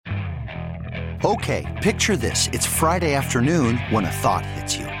Okay, picture this. It's Friday afternoon when a thought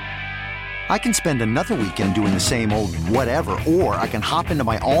hits you. I can spend another weekend doing the same old whatever, or I can hop into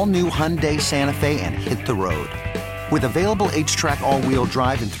my all-new Hyundai Santa Fe and hit the road. With available H-Track all-wheel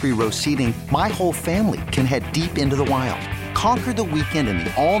drive and 3-row seating, my whole family can head deep into the wild. Conquer the weekend in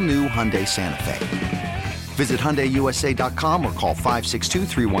the all-new Hyundai Santa Fe. Visit HyundaiUSA.com or call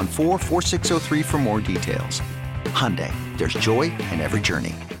 562-314-4603 for more details. Hyundai, there's joy in every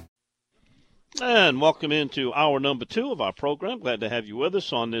journey. And welcome into hour number 2 of our program. Glad to have you with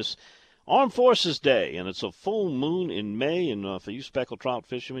us on this Armed Forces Day, and it's a full moon in May, and for you speckled trout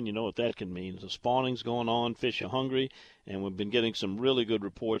fishermen, you know what that can mean. The spawning's going on, fish are hungry, and we've been getting some really good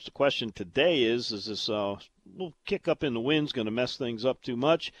reports. The question today is this little kick up in the wind's going to mess things up too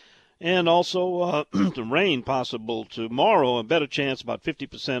much? And also the rain possible tomorrow, a better chance, about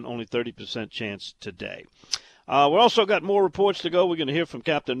 50%, only 30% chance today. We also got more reports to go. We're going to hear from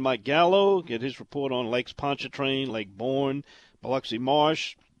Captain Mike Gallo, get his report on Lakes Pontchartrain, Lake Bourne, Biloxi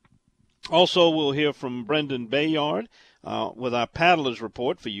Marsh. Also, we'll hear from Brendan Bayard with our paddlers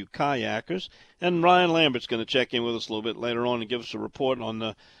report for you kayakers. And Ryan Lambert's going to check in with us a little bit later on and give us a report on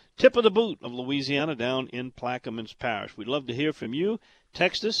the tip of the boot of Louisiana down in Plaquemines Parish. We'd love to hear from you.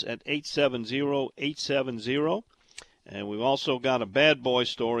 Text us at 870-870. And we've also got a bad boy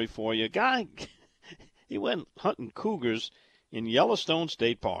story for you. Guy, he went hunting cougars in Yellowstone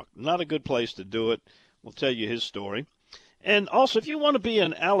State Park. Not a good place to do it. We'll tell you his story. And also, if you want to be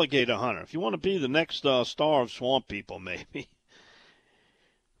an alligator hunter, if you want to be the next star of Swamp People, maybe,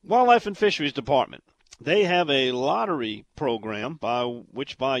 Wildlife and Fisheries Department, they have a lottery program by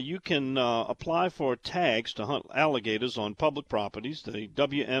you can apply for tags to hunt alligators on public properties, the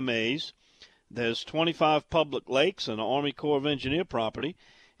WMAs. There's 25 public lakes and an Army Corps of Engineer property,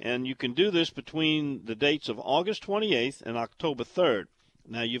 and you can do this between the dates of August 28th and October 3rd.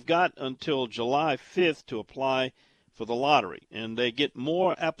 Now, you've got until July 5th to apply for the lottery, and they get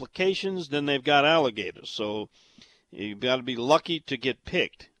more applications than they've got alligators, so you've got to be lucky to get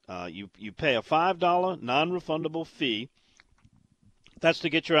picked. You pay a $5 non-refundable fee. That's to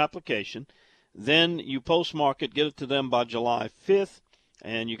get your application. Then you postmark it, get it to them by July 5th,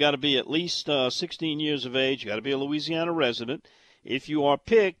 and you got to be at least 16 years of age. You got to be a Louisiana resident. If you are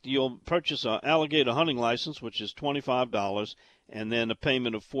picked, you'll purchase an alligator hunting license, which is $25, and then a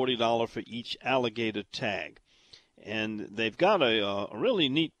payment of $40 for each alligator tag. And they've got a really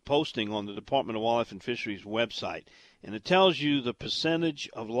neat posting on the Department of Wildlife and Fisheries website, and it tells you the percentage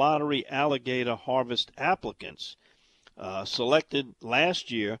of lottery alligator harvest applicants selected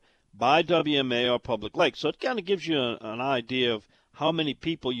last year by WMA or public lake. So it kind of gives you an idea of how many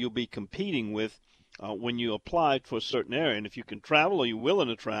people you'll be competing with when you applied for a certain area. And if you can travel or you're willing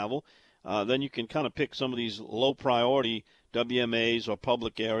to travel, then you can kind of pick some of these low-priority WMAs or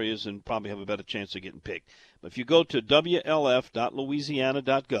public areas and probably have a better chance of getting picked. But if you go to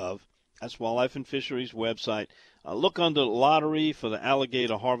wlf.louisiana.gov, that's Wildlife and Fisheries website, look under lottery for the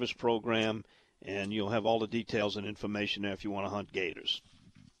alligator harvest program, and you'll have all the details and information there if you want to hunt gators.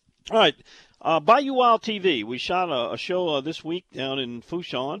 All right, Bayou Wild TV. We shot a show this week down in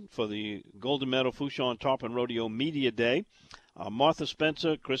Fourchon for the Golden Meadow Fourchon Tarpon Rodeo Media Day. Martha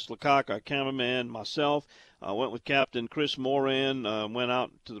Spencer, Chris Lecoq, our cameraman, myself, went with Captain Chris Moran, went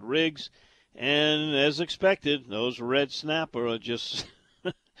out to the rigs, and as expected, those red snapper are just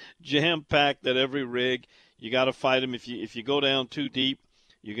jam-packed at every rig. You got to fight them. If you go down too deep,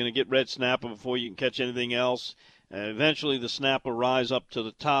 you're going to get red snapper before you can catch anything else. Eventually, the snapper rise up to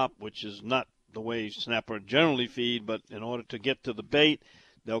the top, which is not the way snapper generally feed, but in order to get to the bait,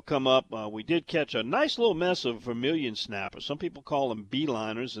 they'll come up. We did catch a nice little mess of vermilion snappers. Some people call them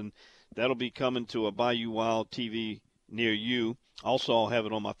beeliners, and that'll be coming to a Bayou Wild TV near you. Also, I'll have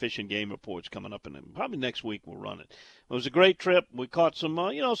it on my fishing game reports coming up, and probably next week we'll run it. It was a great trip. We caught some,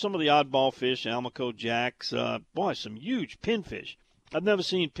 some of the oddball fish, Almaco jacks. Some huge pinfish. I've never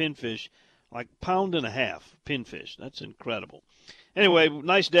seen pinfish like pound and a half pinfish. That's incredible. Anyway,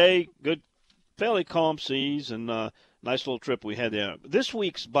 nice day, good, fairly calm seas, and nice little trip we had there. This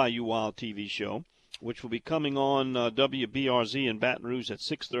week's Bayou Wild TV show, which will be coming on WBRZ in Baton Rouge at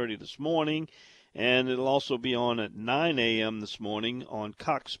 6:30 this morning, and it'll also be on at 9 a.m. this morning on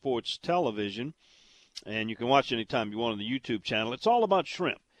Cox Sports Television, and you can watch anytime you want on the YouTube channel. It's all about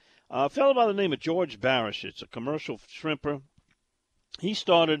shrimp. A fellow by the name of George Barish, it's a commercial shrimper. He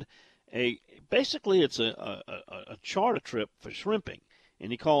started basically it's a charter trip for shrimping,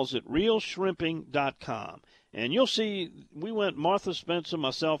 and he calls it realshrimping.com. And you'll see, we went, Martha Spencer,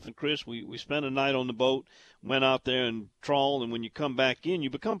 myself, and Chris, we spent a night on the boat, went out there and trawled, and when you come back in, you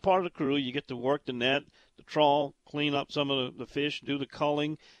become part of the crew. You get to work the net, the trawl, clean up some of the fish, do the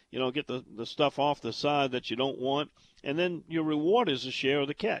culling, get the stuff off the side that you don't want. And then your reward is a share of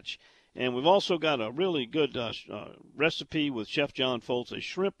the catch. And we've also got a really good recipe with Chef John Foltz, a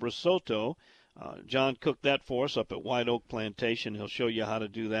shrimp risotto. John cooked that for us up at White Oak Plantation. He'll show you how to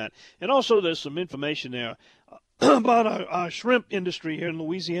do that. And also there's some information there about our shrimp industry here in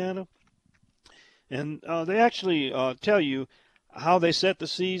Louisiana. And they actually tell you how they set the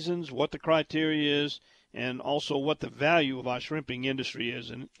seasons, what the criteria is, and also what the value of our shrimping industry is.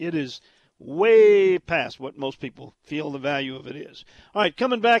 And it is way past what most people feel the value of it is. All right,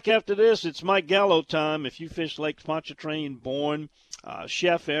 coming back after this, it's Mike Gallo time. If you fish Lake Pontchartrain, Bourne,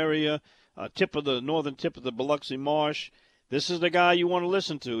 Chef area, northern tip of the Biloxi Marsh, this is the guy you want to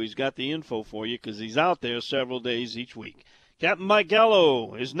listen to. He's got the info for you because he's out there several days each week. Captain Mike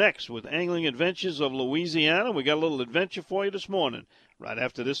Gallo is next with Angling Adventures of Louisiana. We got a little adventure for you this morning, right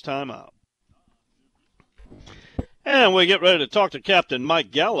after this time out. And we get ready to talk to Captain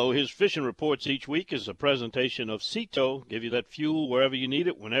Mike Gallo. His fishing reports each week is a presentation of Sea-Tow. Give you that fuel wherever you need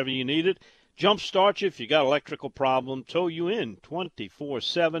it, whenever you need it. Jump start you if you got electrical problem. Tow you in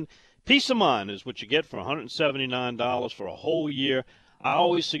 24/7. Peace of mind is what you get for $179 for a whole year. I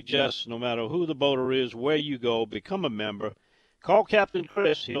always suggest, no matter who the boater is, where you go, become a member. Call Captain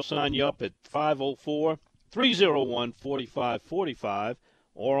Chris. He'll sign you up at 504-301-4545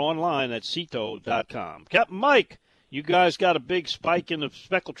 or online at seatow.com. Captain Mike, you guys got a big spike in the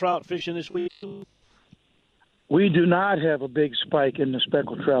speckled trout fishing this week? We do not have a big spike in the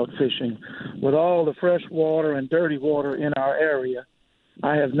speckled trout fishing. With all the fresh water and dirty water in our area,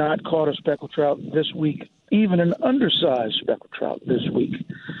 I have not caught a speckled trout this week, even an undersized speckled trout this week.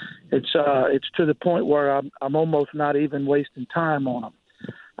 It's to the point where I'm almost not even wasting time on them.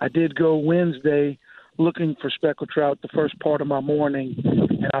 I did go Wednesday looking for speckled trout the first part of my morning,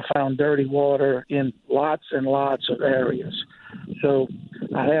 and I found dirty water in lots and lots of areas. So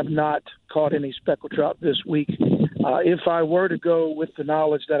I have not caught any speckled trout this week. If I were to go with the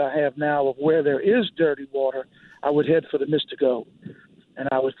knowledge that I have now of where there is dirty water, I would head for the Mystico, and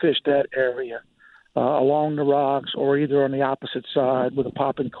I would fish that area along the rocks or either on the opposite side with a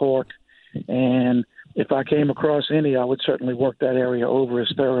popping cork. And if I came across any, I would certainly work that area over as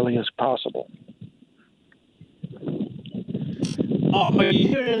thoroughly as possible. Are you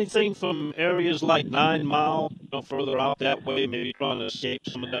hearing anything from areas like 9 Mile, further out that way, maybe trying to escape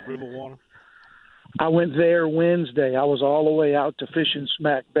some of that river water? I went there Wednesday. I was all the way out to Fishing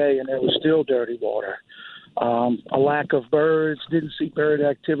Smack Bay, and there was still dirty water. A lack of birds, didn't see bird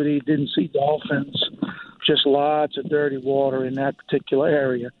activity, didn't see dolphins, just lots of dirty water in that particular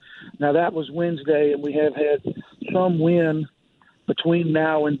area. Now, that was Wednesday, and we have had some wind between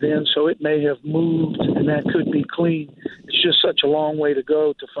now and then, so it may have moved, and that could be clean. It's just such a long way to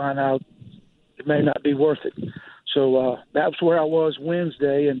go to find out it may not be worth it. So that's where I was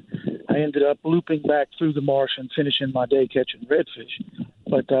Wednesday, and I ended up looping back through the marsh and finishing my day catching redfish.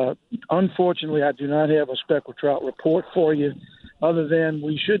 But unfortunately, I do not have a speckled trout report for you, other than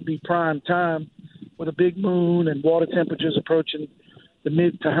we should be prime time with a big moon and water temperatures approaching the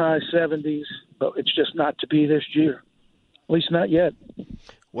mid to high 70s, but it's just not to be this year, at least not yet.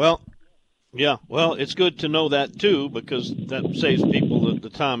 Well, yeah, it's good to know that, too, because that saves people the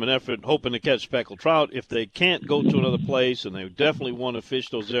time and effort hoping to catch speckled trout if they can't go to another place, and they definitely want to fish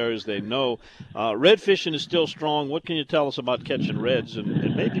those areas they know. Red fishing is still strong. What can you tell us about catching reds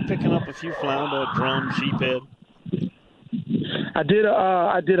and maybe picking up a few flounder, drum, sheephead? I did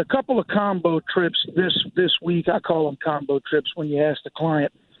a couple of combo trips this week. I call them combo trips when you ask the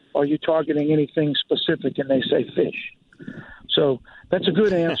client, are you targeting anything specific, and they say fish. So that's a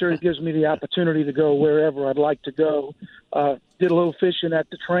good answer. It gives me the opportunity to go wherever I'd like to go. Did a little fishing at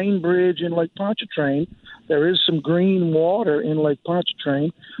the train bridge in Lake Pontchartrain. There is some green water in Lake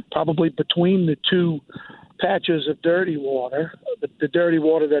Pontchartrain, probably between the two patches of dirty water, the dirty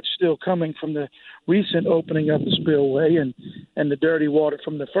water that's still coming from the recent opening of the spillway and the dirty water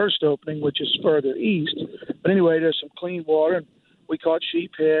from the first opening, which is further east. But anyway, there's some clean water, and we caught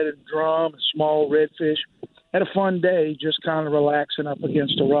sheephead and drum and small redfish. Had a fun day just kind of relaxing up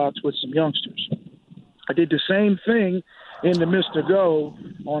against the rocks with some youngsters. I did the same thing in the Mr. Go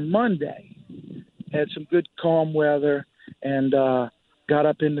on Monday. Had some good calm weather and got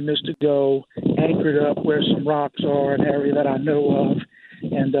up in the Mr. Go, anchored up where some rocks are, an area that I know of,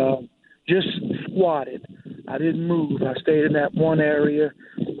 and just squatted. I didn't move. I stayed in that one area.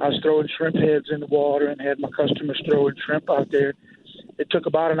 I was throwing shrimp heads in the water and had my customers throwing shrimp out there. It took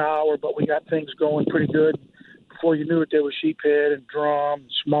about an hour, but we got things going pretty good. Before you knew it, there was sheephead and drum,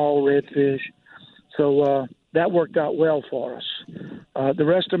 small redfish. So that worked out well for us. The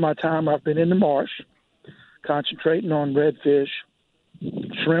rest of my time I've been in the marsh, concentrating on redfish,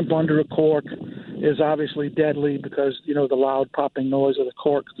 Shrimp under a cork is obviously deadly because, the loud popping noise of the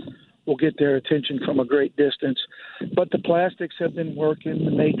cork will get their attention from a great distance. But the plastics have been working,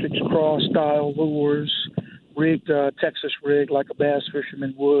 the matrix cross style lures, rigged Texas rig like a bass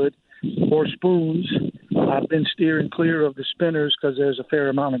fisherman would, or spoons. I've been steering clear of the spinners because there's a fair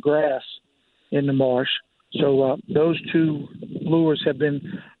amount of grass in the marsh. So those two lures have been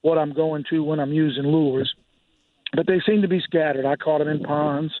what I'm going to when I'm using lures. But they seem to be scattered. I caught them in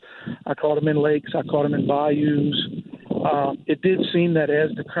ponds. I caught them in lakes. I caught them in bayous. It did seem that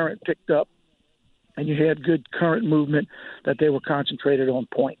as the current picked up and you had good current movement, that they were concentrated on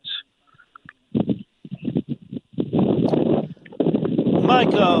points.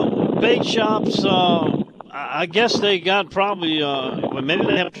 Mike, bait shops, I guess they got probably, maybe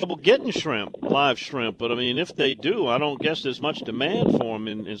they have trouble getting shrimp, live shrimp. But, I mean, if they do, I don't guess there's much demand for them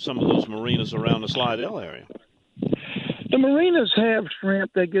in some of those marinas around the Slidell area. The marinas have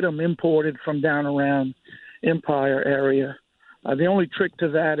shrimp. They get them imported from down around Empire area. The only trick to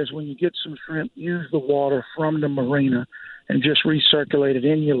that is when you get some shrimp, use the water from the marina and just recirculate it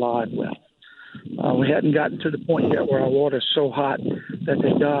in your live well. We hadn't gotten to the point yet where our water's so hot that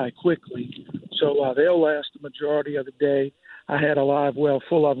they die quickly. So they'll last the majority of the day. I had a live well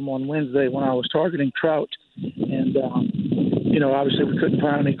full of them on Wednesday when I was targeting trout. And, obviously we couldn't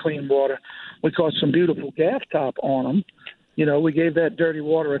find any clean water. We caught some beautiful gaff top on them. We gave that dirty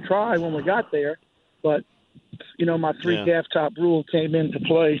water a try when we got there. But, my three gaff top rule came into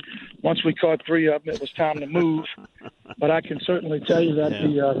play. Once we caught three of them, it was time to move. But I can certainly tell you that the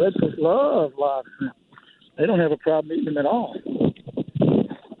redfish love live shrimp. They don't have a problem eating them at all.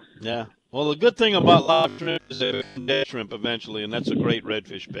 Yeah. Well, the good thing about live shrimp is they're dead shrimp eventually, and that's a great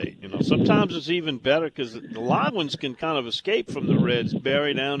redfish bait. Sometimes it's even better because the live ones can kind of escape from the reds,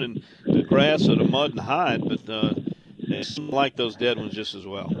 bury down in the grass or the mud and hide, but they like those dead ones just as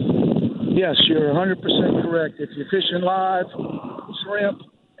well. Yes, you're 100% correct. If you're fishing live shrimp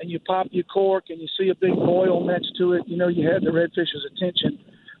and you pop your cork and you see a big boil next to it, you had the redfish's attention,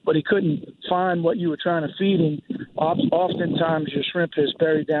 but he couldn't find what you were trying to feed him. Oftentimes your shrimp is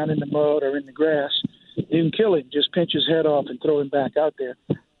buried down in the mud or in the grass. You can kill him, just pinch his head off and throw him back out there.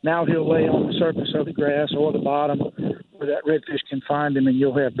 Now he'll lay on the surface of the grass or the bottom where that redfish can find him, and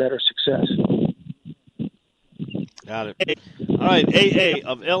you'll have better success. Got it. All right, AA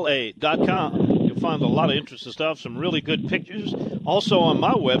of LA.com. You'll find a lot of interesting stuff, some really good pictures. Also on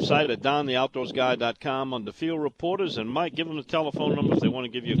my website at DonTheOutdoorsGuy.com on the field reporters. And, Mike, give them the telephone number if they want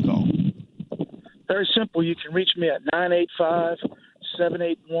to give you a call. Very simple. You can reach me at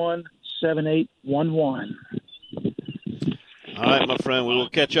 985-781-7811. All right, my friend. We will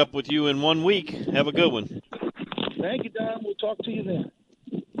catch up with you in 1 week. Have a good one. Thank you, Don. We'll talk to you then.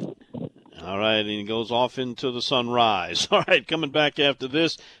 All right, and he goes off into the sunrise. All right, coming back after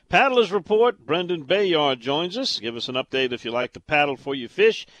this, Paddlers Report. Brendan Bayard joins us. Give us an update if you like to paddle for your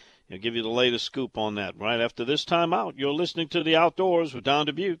fish. He'll give you the latest scoop on that. Right after this time out, you're listening to The Outdoors with Don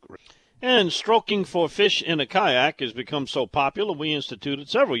Dubuque. And stroking for fish in a kayak has become so popular, we instituted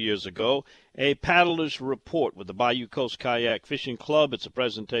several years ago a Paddler's Report with the Bayou Coast Kayak Fishing Club. It's a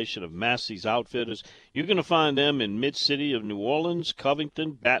presentation of Massey's Outfitters. You're going to find them in mid-city of New Orleans,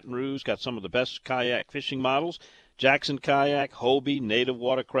 Covington, Baton Rouge. Got some of the best kayak fishing models. Jackson Kayak, Hobie, Native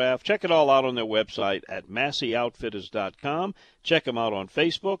Watercraft. Check it all out on their website at MasseyOutfitters.com. Check them out on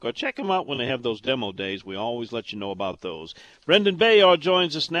Facebook, or check them out when they have those demo days. We always let you know about those. Brendan Bayard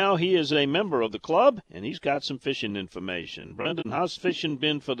joins us now. He is a member of the club, and he's got some fishing information. Brendan, how's fishing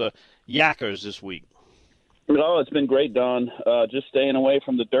been for the Yackers this week? Oh, it's been great, Don. Just staying away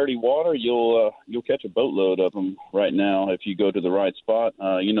from the dirty water. You'll catch a boatload of them right now if you go to the right spot.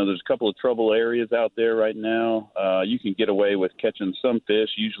 There's a couple of trouble areas out there right now. You can get away with catching some fish,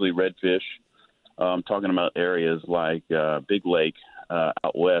 usually redfish. I'm talking about areas like Big Lake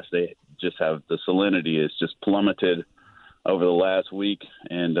out west. They just have the salinity is just plummeted over the last week,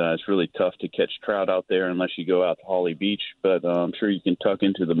 and it's really tough to catch trout out there unless you go out to Holly Beach. But I'm sure you can tuck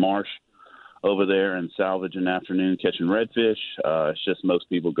into the marsh over there and salvage an afternoon catching redfish. It's just most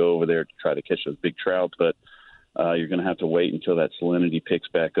people go over there to try to catch those big trout, but you're going to have to wait until that salinity picks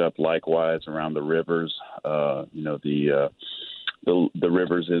back up. Likewise, around the rivers, the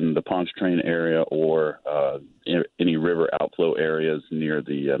rivers in the Pontchartrain area or any river outflow areas near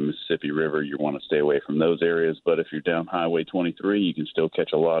the Mississippi River, you want to stay away from those areas. But if you're down Highway 23, you can still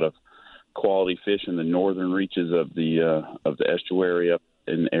catch a lot of quality fish in the northern reaches of the estuary up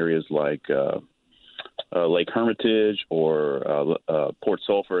in areas like Lake Hermitage or Port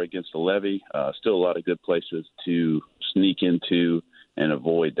Sulphur against the levee. Still a lot of good places to sneak into and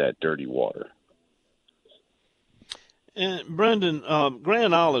avoid that dirty water. And Brendan,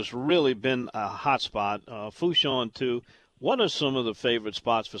 Grand Isle has really been a hot spot. Fourchon too. What are some of the favorite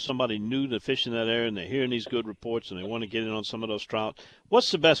spots for somebody new to fish in that area and they're hearing these good reports and they want to get in on some of those trout?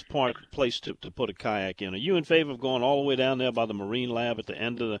 What's the best place to put a kayak in? Are you in favor of going all the way down there by the Marine Lab at the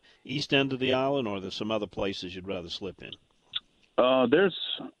end of the east end of the island, or are there some other places you'd rather slip in?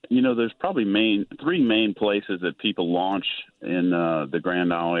 There's probably three main places that people launch in the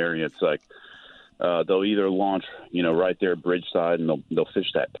Grand Isle area. It's like they'll either launch, right there at Bridgeside, and they'll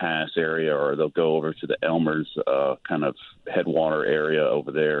fish that pass area, or they'll go over to the Elmer's kind of headwater area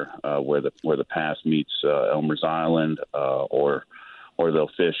over there where the pass meets Elmer's Island, or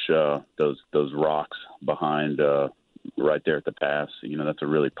they'll fish those rocks behind right there at the pass. That's a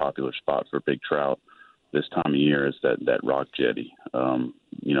really popular spot for big trout this time of year, is that rock jetty. A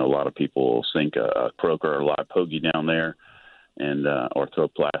lot of people will sink a croaker or a live pogey down there, and or throw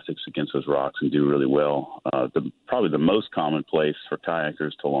plastics against those rocks and do really well. Probably the most common place for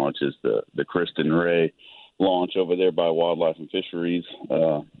kayakers to launch is the Kristen Ray launch over there by Wildlife and Fisheries.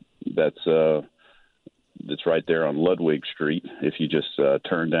 That's right there on Ludwig Street. If you just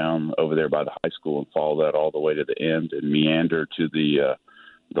turn down over there by the high school and follow that all the way to the end and meander to the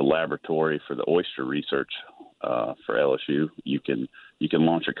laboratory for the oyster research for LSU, you can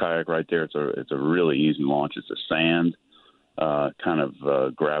launch a kayak right there. It's a really easy launch. It's a sand kind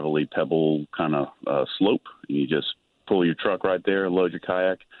of gravelly pebble kind of slope. You just pull your truck right there, load your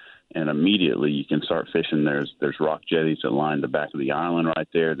kayak, and immediately you can start fishing. There's rock jetties that line the back of the island right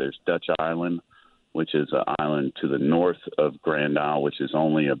there. There's Dutch Island, which is an island to the north of Grand Isle, which is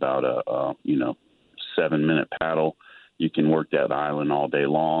only about a 7-minute paddle. You can work that island all day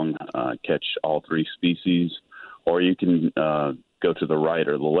long, catch all three species, or you can go to the right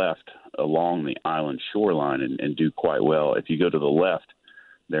or the left along the island shoreline and do quite well. If you go to the left,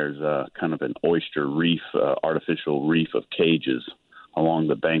 there's kind of an oyster reef, artificial reef of cages along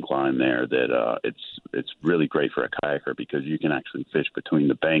the bank line there that it's really great for a kayaker, because you can actually fish between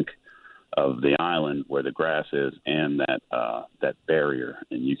the bank of the island where the grass is and that barrier,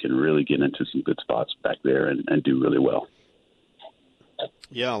 and you can really get into some good spots back there and do really well.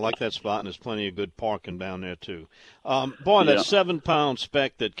 Yeah, I like that spot, and there's plenty of good parking down there, too. That 7-pound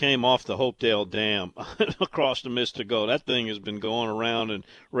speck that came off the Hopedale Dam across the Mystico, that thing has been going around and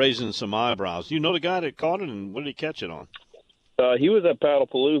raising some eyebrows. You know the guy that caught it, and what did he catch it on? He was at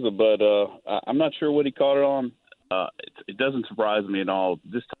Paddlepalooza, but I'm not sure what he caught it on. It doesn't surprise me at all.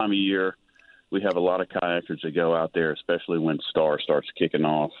 This time of year, we have a lot of kayakers that go out there, especially when Star starts kicking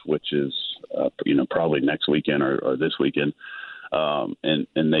off, which is probably next weekend or this weekend.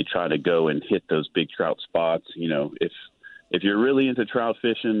 And they try to go and hit those big trout spots. If you're really into trout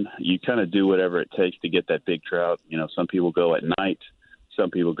fishing, you kind of do whatever it takes to get that big trout. Some people go at night. Some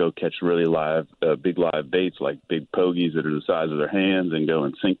people go catch really big live baits like big pogies that are the size of their hands and go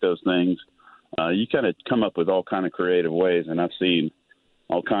and sink those things. You kind of come up with all kind of creative ways, and I've seen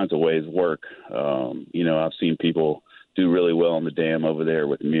all kinds of ways work. I've seen people do really well on the dam over there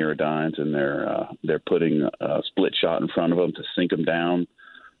with Miradynes, and they're putting a split shot in front of them to sink them down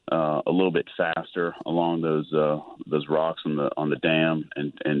a little bit faster along those rocks on the dam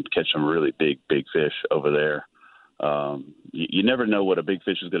and catch some really big fish over there. You never know what a big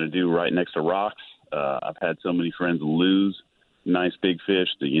fish is going to do right next to rocks. I've had so many friends lose nice big fish,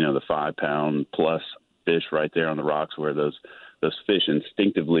 the 5-pound plus fish right there on the rocks, where those fish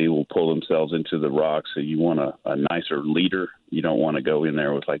instinctively will pull themselves into the rocks. So you want a nicer leader. You don't want to go in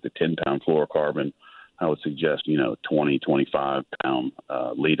there with like the 10-pound fluorocarbon. I would suggest, 20, 25-pound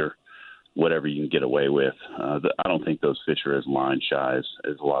leader, whatever you can get away with. I don't think those fish are as line shy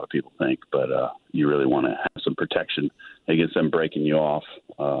as a lot of people think, but you really want to have some protection against them breaking you off.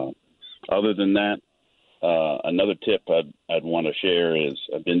 Other than that, another tip I'd want to share is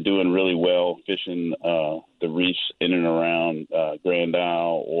I've been doing really well fishing the reefs in and around Grand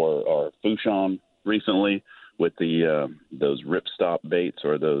Isle or Fourchon recently with those ripstop baits,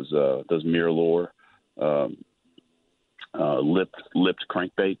 or those MirrOlure lipped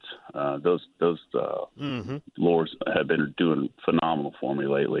crankbaits. Those lures have been doing phenomenal for me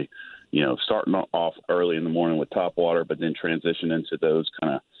lately. Starting off early in the morning with topwater, but then transition into those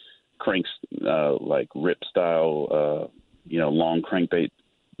kind of cranks, like rip style, long crankbait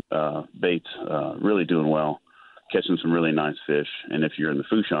baits, really doing well, catching some really nice fish. And if you're in the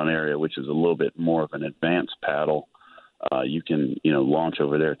Fourchon area, which is a little bit more of an advanced paddle, you can, launch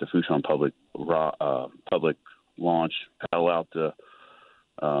over there at the Fourchon public launch, paddle out to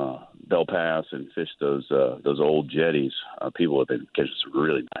Bell Pass and fish those old jetties. People have been catching some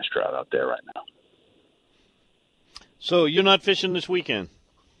really nice trout out there right now. So you're not fishing this weekend?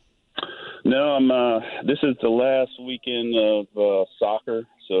 No, this is the last weekend of soccer,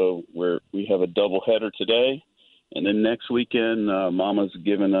 so we have a doubleheader today, and then next weekend, Mama's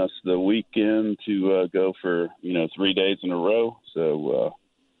given us the weekend to go for 3 days in a row. So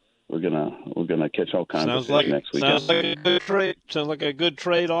we're gonna catch all kinds of fish next weekend. Sounds like a good trade. Sounds like a good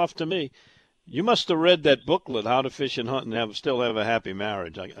trade-off to me. You must have read that booklet, How to Fish and Hunt and Still Have a Happy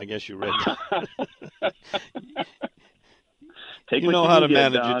Marriage. I guess you read that. You know how to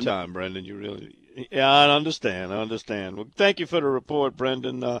manage your time, Brendan. You really. Yeah, I understand. Well, thank you for the report,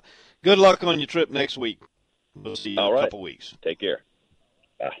 Brendan. Good luck on your trip next week. We'll see you in a couple weeks. Take care.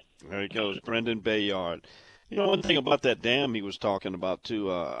 Bye. There he goes, Brendan Bayard. One thing about that dam he was talking about,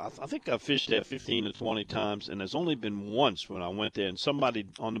 too, I think I fished there 15 to 20 times, and there's only been once when I went there and somebody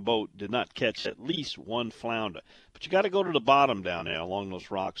on the boat did not catch at least one flounder. But you got to go to the bottom down there along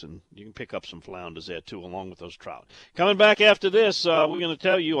those rocks, and you can pick up some flounders there, too, along with those trout. Coming back after this, we're going to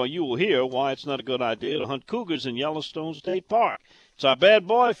tell you, or you will hear, why it's not a good idea to hunt cougars in Yellowstone State Park. It's our Bad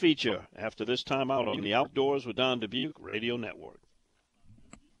Boy feature after this time out on the Outdoors with Don Dubuque Radio Network.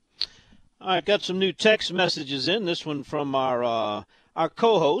 All right, got some new text messages in. This one from our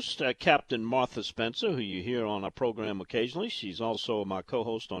co-host, Captain Martha Spencer, who you hear on our program occasionally. She's also my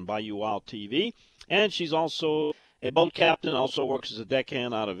co-host on Bayou Wild TV, and she's also a boat captain, also works as a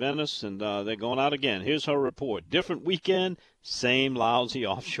deckhand out of Venice, and they're going out again. Here's her report. Different weekend, same lousy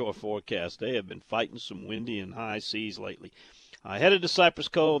offshore forecast. They have been fighting some windy and high seas lately. Headed to Cypress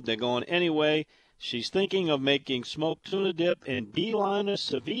Cove. They're going anyway. She's thinking of making smoked tuna dip and beeliner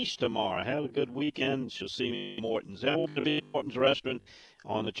ceviche tomorrow. Have a good weekend. She'll see me at Morton's. That will be at Morton's Restaurant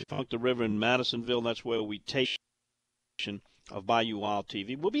on the Tchefuncte River in Madisonville. That's where we take of Bayou Wild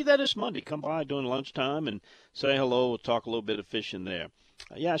TV. We'll be there this Monday. Come by during lunchtime and say hello. We'll talk a little bit of fishing there.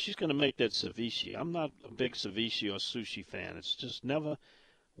 Yeah, she's going to make that ceviche. I'm not a big ceviche or sushi fan. It's just never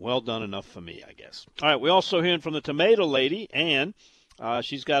well done enough for me, I guess. All right, we're also hearing from the Tomato Lady, and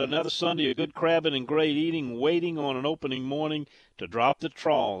she's got another Sunday of good crabbing and great eating, waiting on an opening morning to drop the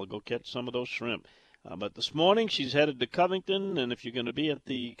trawl to go catch some of those shrimp. But this morning she's headed to Covington, and if you're going to be at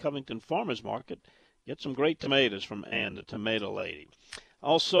the Covington Farmers Market, get some great tomatoes from Ann, the Tomato Lady.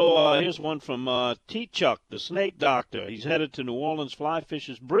 Also, here's one from T-Chuck, the Snake Doctor. He's headed to New Orleans Fly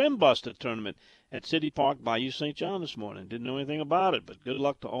Fishers Brim Buster Tournament at City Park Bayou St. John this morning. Didn't know anything about it, but good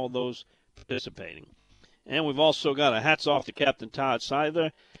luck to all those participating. And we've also got a hats off to Captain Todd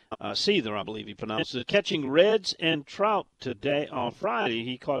Seither, I believe he pronounced it, catching reds and trout today. On Friday,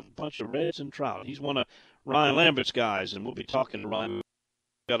 he caught a bunch of reds and trout. He's one of Ryan Lambert's guys, and we'll be talking to Ryan. We've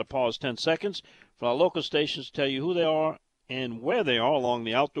got to pause 10 seconds for our local stations to tell you who they are and where they are along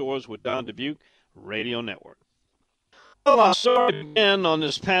the Outdoors with Don Dubuque Radio Network. Well, our story began on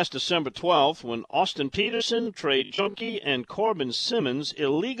this past December 12th when Austin Peterson, Trey Junkie, and Corbin Simmons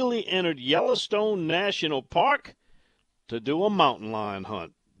illegally entered Yellowstone National Park to do a mountain lion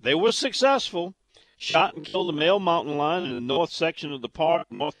hunt. They were successful, shot and killed a male mountain lion in the north section of the park,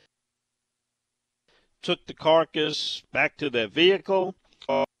 took the carcass back to their vehicle.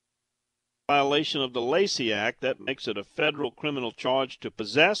 Violation of the Lacey Act, that makes it a federal criminal charge to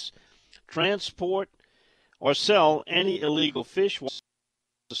possess, transport, or sell any illegal fish within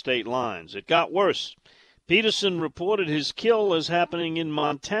the state lines. It got worse. Peterson reported his kill as happening in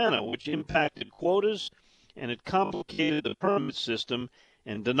Montana, which impacted quotas, and it complicated the permit system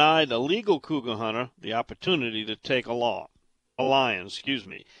and denied a legal cougar hunter the opportunity to take a lion.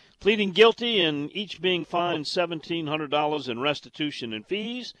 Pleading guilty and each being fined $1,700 in restitution and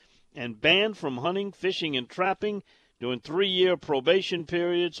fees and banned from hunting, fishing, and trapping during 3-year probation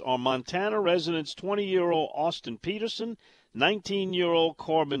periods are Montana residents 20-year-old Austin Peterson, 19-year-old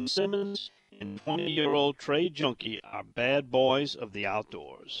Corbin Simmons, and 20-year-old Trey Junkie, our bad boys of the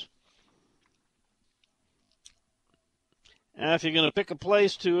outdoors. And if you're going to pick a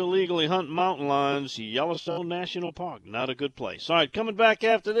place to illegally hunt mountain lions, Yellowstone National Park, not a good place. All right, coming back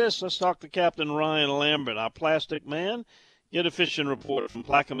after this, let's talk to Captain Ryan Lambert, our plastic man. Get a fishing report from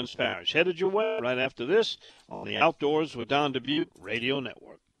Plaquemines Parish. Headed your way right after this on the Outdoors with Don Dubuque Radio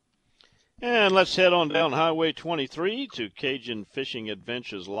Network. And let's head on down Highway 23 to Cajun Fishing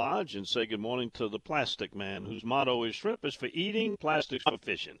Adventures Lodge and say good morning to the plastic man, whose motto is shrimp is for eating, plastics for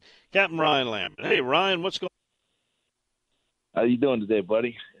fishing. Captain Ryan Lambert. Hey, Ryan, what's going on? How you doing today,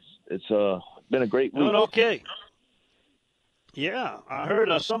 buddy? It's been a great week. Doing okay. Yeah, I heard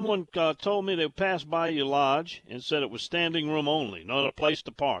someone told me they passed by your lodge and said it was standing room only, not a place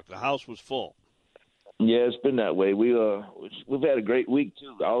to park. The house was full. Yeah, it's been that way. We've had a great week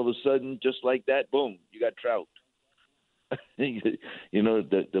too. All of a sudden, just like that, boom, you got trout. You know,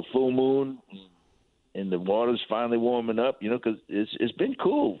 the full moon and the water's finally warming up. Because it's been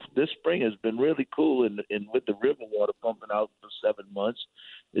cool. This spring has been really cool, and with the river water pumping out for 7 months,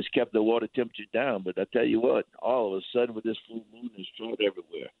 it's kept the water temperature down. But I tell you what, all of a sudden with this full moon, there's trout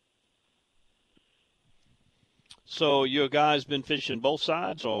everywhere. So your guys been fishing both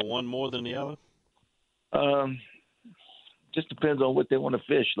sides, or one more than the other? Just depends on what they want to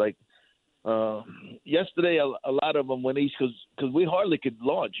fish. Like yesterday, a lot of them went east because we hardly could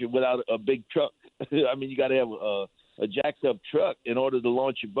launch it without a big truck. I mean, you got to have a jacked up truck in order to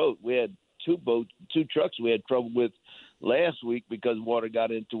launch your boat. We had two trucks we had trouble with last week because water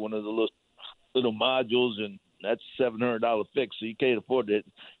got into one of the little modules, and that's $700 fix. So you can't afford to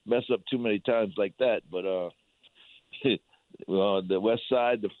mess up too many times like that. But well, the west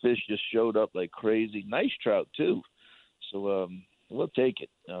side, the fish just showed up like crazy. Nice trout too. So we'll take it.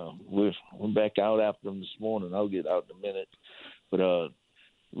 We're back out after them this morning. I'll get out in a minute. But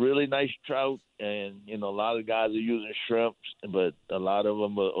really nice trout, and a lot of guys are using shrimp, but a lot of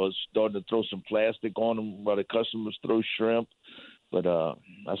them are starting to throw some plastic on them while the customers throw shrimp. But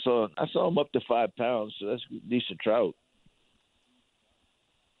I saw them up to 5 pounds, so that's decent trout.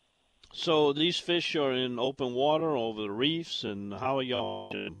 So these fish are in open water over the reefs, and how are y'all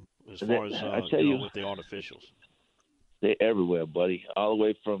as far as I tell you, with the artificials? They're everywhere, buddy. All the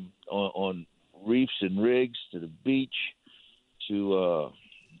way from on reefs and rigs to the beach to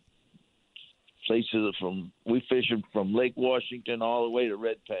places we fishing from Lake Washington all the way to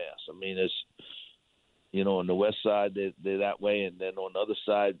Red Pass. I mean, it's on the west side they're that way, and then on the other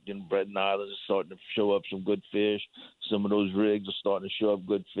side, Breton Island is starting to show up some good fish. Some of those rigs are starting to show up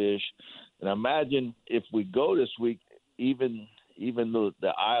good fish. And I imagine if we go this week, even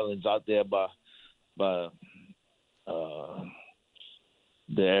the islands out there by the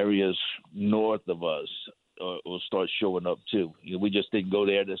areas north of us will start showing up too. We just didn't go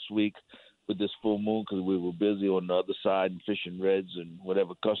there this week with this full moon because we were busy on the other side and fishing reds and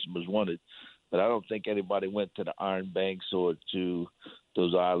whatever customers wanted. But I don't think anybody went to the Iron Banks or to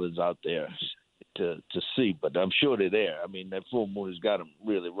those islands out there to see. But I'm sure they're there. I mean, that full moon has got them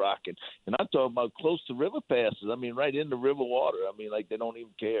really rocking. And I'm talking about close to river passes. I mean, right in the river water. I mean, like they don't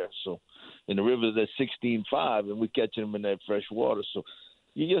even care. So, in the rivers at 16.5, and we catching them in that fresh water. So,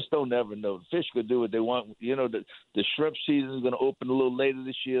 you just don't ever know. The fish could do what they want. The shrimp season is going to open a little later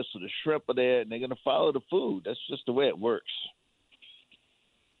this year, so the shrimp are there, and they're going to follow the food. That's just the way it works.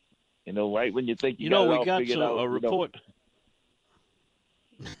 Right when you think we got figured out, a report.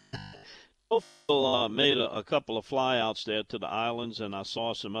 Both made a couple of flyouts there to the islands, and I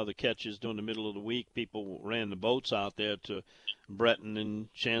saw some other catches during the middle of the week. People ran the boats out there to Breton and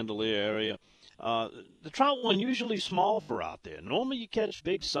Chandelier area. The trout one usually small for out there. Normally you catch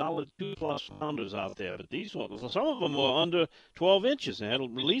big, solid 2+ pounders out there, but these ones, some of them were under 12 inches, and had to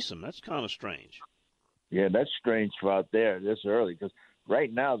release them. That's kind of strange. Yeah, that's strange for out there this early, because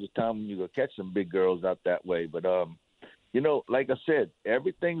right now is the time when you go catch some big girls out that way. But like I said,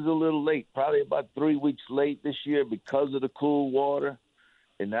 everything's a little late. Probably about 3 weeks late this year because of the cool water,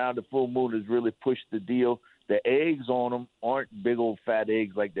 and now the full moon has really pushed the deal. The eggs on them aren't big old fat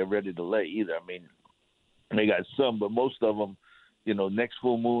eggs like they're ready to lay either. I mean, they got some, but most of them, next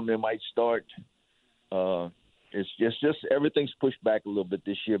full moon they might start. It's just everything's pushed back a little bit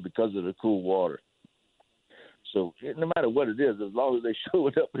this year because of the cool water. So no matter what it is, as long as they show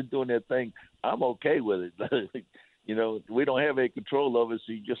it up and doing their thing, I'm okay with it. We don't have any control of it,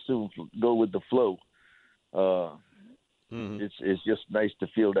 so you just soon go with the flow. It's just nice to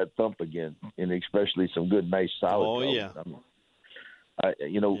feel that thump again, and especially some good, nice, solid. Oh, yeah.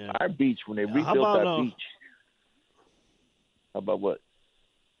 Our beach, when they rebuilt our beach. How about what?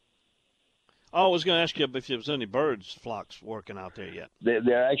 I was going to ask you if there was any birds flocks working out there yet.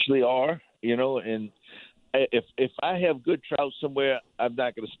 There actually are, and if I have good trout somewhere, I'm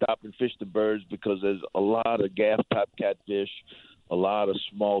not going to stop and fish the birds because there's a lot of gas top catfish, a lot of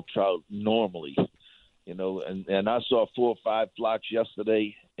small trout normally. And I saw 4 or 5 flocks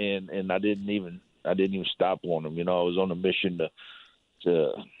yesterday, and I didn't even stop on them. I was on a mission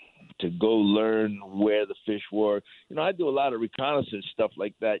to go learn where the fish were. I do a lot of reconnaissance stuff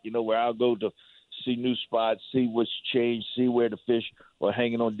like that. Where I'll go to see new spots, see what's changed, see where the fish are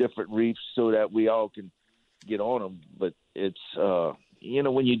hanging on different reefs, so that we all can get on them. But it's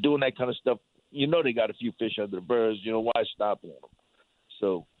when you're doing that kind of stuff, they got a few fish under the birds. Why stop on them?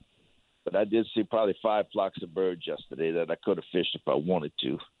 So. But I did see probably 5 flocks of birds yesterday that I could have fished if I wanted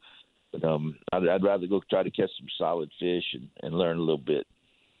to. But I'd rather go try to catch some solid fish and learn a little bit.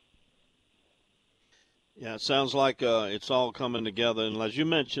 Yeah, it sounds like it's all coming together. And as you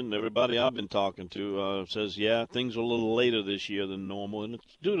mentioned, everybody I've been talking to says, yeah, things are a little later this year than normal. And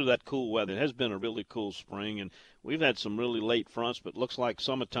it's due to that cool weather. It has been a really cool spring, and we've had some really late fronts, but it looks like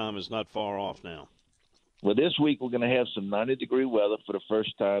summertime is not far off now. Well, this week we're going to have some 90-degree weather for the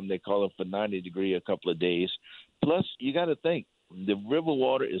first time. They call it for 90-degree a couple of days. Plus, you got to think, the river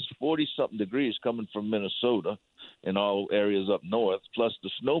water is 40-something degrees coming from Minnesota and all areas up north, plus the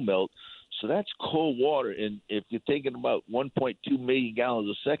snow melt. So that's cold water. And if you're taking about 1.2 million gallons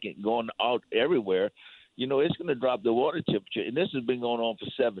a second going out everywhere, you know, it's going to drop the water temperature. And this has been going on for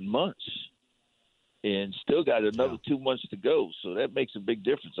 7 months. And still got another 2 months to go, so that makes a big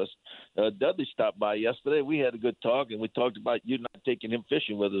difference. Dudley stopped by yesterday. We had a good talk, and we talked about you not taking him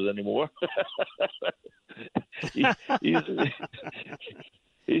fishing with us anymore. he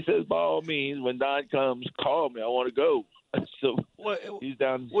says, by all means, when Don comes, call me. I want to go. So he's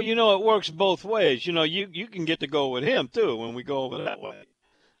down. Well, you know, it works both ways. You know, you can get to go with him, too, when we go over that way.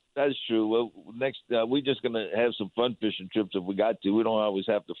 That's true. Well, next we're just going to have some fun fishing trips if we got to. We don't always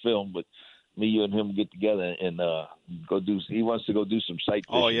have to film, but me, you, and him get together and go do. He wants to go do some sight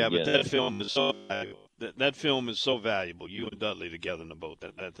fishing. Oh yeah, again. but that film is so valuable. That film is so valuable. You and Dudley together in the boat.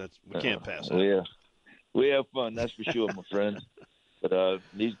 That's we can't pass that. Yeah, we have fun. That's for sure, my friend. But I'm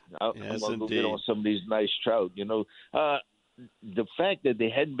gonna go get on some of these nice trout. You know, the fact that they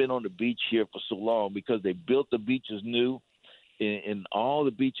hadn't been on the beach here for so long because they built the beaches new. And all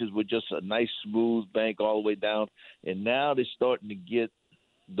the beaches were just a nice smooth bank all the way down, and now they're starting to get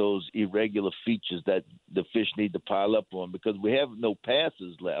those irregular features that the fish need to pile up on because we have no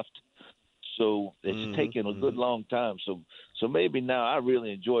passes left. So it's taking a good long time. So maybe now I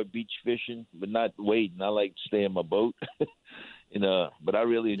really enjoy beach fishing, but not wading. I like to stay in my boat. But I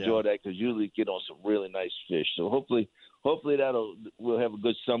really enjoy that because usually get on some really nice fish. So hopefully we'll have a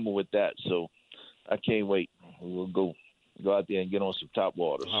good summer with that. So I can't wait. We'll go out there and get on some top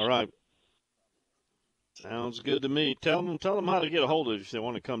waters. All right. Sounds good to me. Tell them how to get a hold of you if they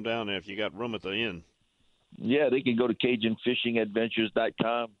want to come down there if you got room at the inn. Yeah, they can go to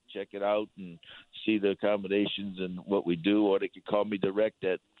CajunFishingAdventures.com, check it out, and see the accommodations and what we do, or they can call me direct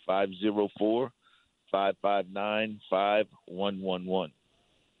at 504-559-5111.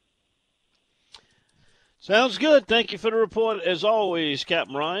 Sounds good. Thank you for the report, as always,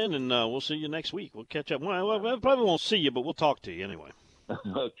 Captain Ryan, and we'll see you next week. We'll catch up. Well, we probably won't see you, but we'll talk to you anyway.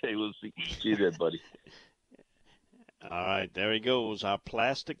 Okay, we'll see you there, buddy. All right, there he goes, our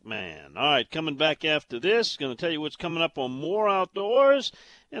plastic man. All right, coming back after this, going to tell you what's coming up on More Outdoors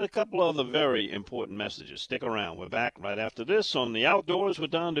and a couple other very important messages. Stick around. We're back right after this on the Outdoors with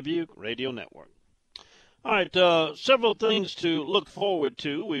Don Dubuque Radio Network. All right, several things to look forward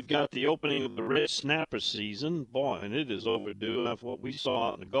to. We've got the opening of the red snapper season. Boy, and it is overdue. That's what we saw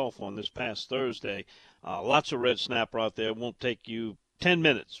out in the Gulf on this past Thursday. Lots of red snapper out there. It won't take you 10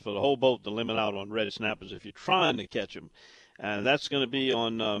 minutes for the whole boat to limit out on red snappers if you're trying to catch them. And that's going to be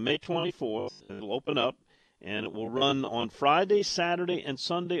on May 24th. It'll open up, and it will run on Friday, Saturday, and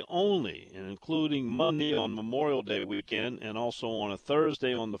Sunday only, and including Monday on Memorial Day weekend and also on a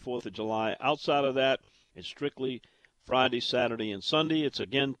Thursday on the 4th of July. Outside of that, it's strictly Friday, Saturday, and Sunday. It's,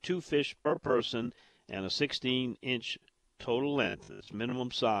 again, 2 fish per person and a 16-inch total length. That's minimum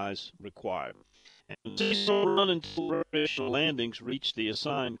size required. And this will run until recreational landings reach the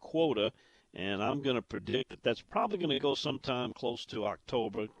assigned quota, and I'm going to predict that that's probably going to go sometime close to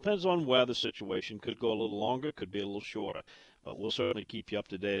October. Depends on weather situation. Could go a little longer, could be a little shorter, but we'll certainly keep you up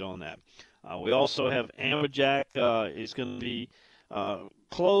to date on that. We also have Amberjack is going to be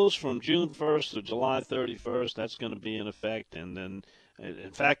closed from June 1st to July 31st. That's going to be in effect, and then,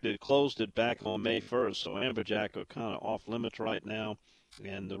 in fact, it closed it back on May 1st, so Amberjack are kind of off limits right now.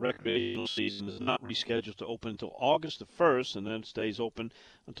 And the recreational season is not rescheduled to open until August the 1st, and then stays open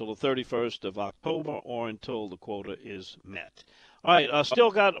until the 31st of October or until the quota is met. All right, still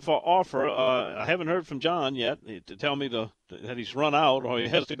got for offer. I haven't heard from John yet to tell me that he's run out or he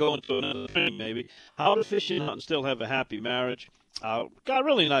has to go into another thing maybe. How to fish and hunt and still have a happy marriage. Got a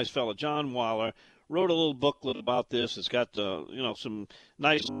really nice fella, John Weiler, wrote a little booklet about this. It's got some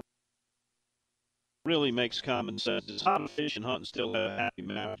nice. Really makes common sense. It's how to fish and hunt and still have a happy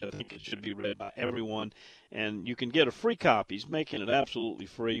marriage. I think it should be read by everyone, and you can get a free copy. He's making it absolutely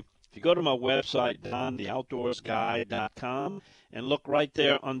free. If you go to my website, dontheoutdoorsguy.com, and look right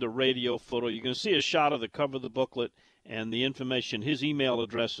there under radio photo, you can see a shot of the cover of the booklet and the information. His email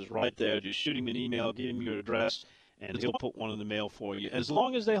address is right there. Just shoot him an email, give him your address, and he'll put one in the mail for you, as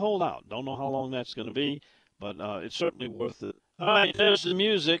long as they hold out. Don't know how long that's going to be, but it's certainly worth it. All right, there's the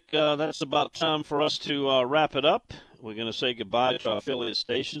music. That's about time for us to wrap it up. we're going to say goodbye to our affiliate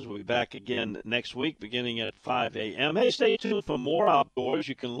stations. We'll be back again next week, beginning at 5 a.m. Hey, stay tuned for more Outdoors.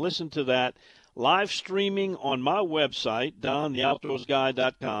 You can listen to that live streaming on my website,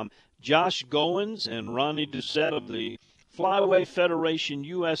 dontheoutdoorsguy.com. Josh Goins and Ronnie Doucette of the Flyway Federation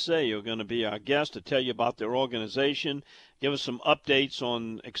USA are going to be our guests to tell you about their organization, give us some updates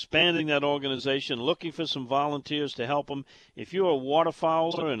on expanding that organization, looking for some volunteers to help them. If you're a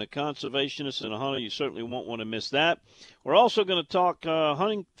waterfowler and a conservationist and a hunter, you certainly won't want to miss that. We're also going to talk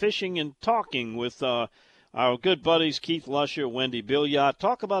hunting, fishing, and talking with our good buddies Keith Lusher, Wendy Billiot.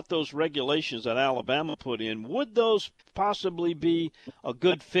 Talk about those regulations that Alabama put in. Would those possibly be a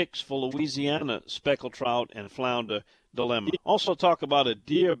good fix for Louisiana speckled trout and flounder dilemma? Also talk about a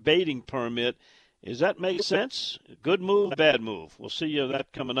deer baiting permit. Does that make sense? Good move, bad move? We'll see you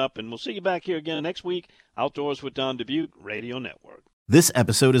that coming up, and we'll see you back here again next week. Outdoors with Don Dubuque Radio Network. This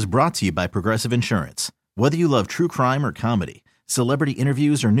episode is brought to you by Progressive Insurance. Whether you love true crime or comedy, celebrity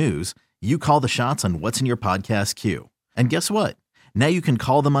interviews or news, you call the shots on what's in your podcast queue. And guess what? Now you can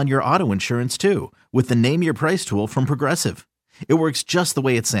call them on your auto insurance too with the Name Your Price tool from Progressive. It works just the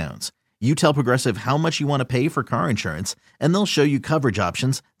way it sounds. You tell Progressive how much you want to pay for car insurance, and they'll show you coverage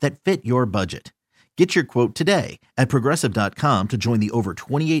options that fit your budget. Get your quote today at Progressive.com to join the over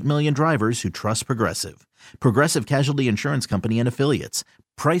 28 million drivers who trust Progressive. Progressive Casualty Insurance Company and Affiliates.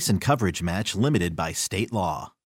 Price and coverage match limited by state law.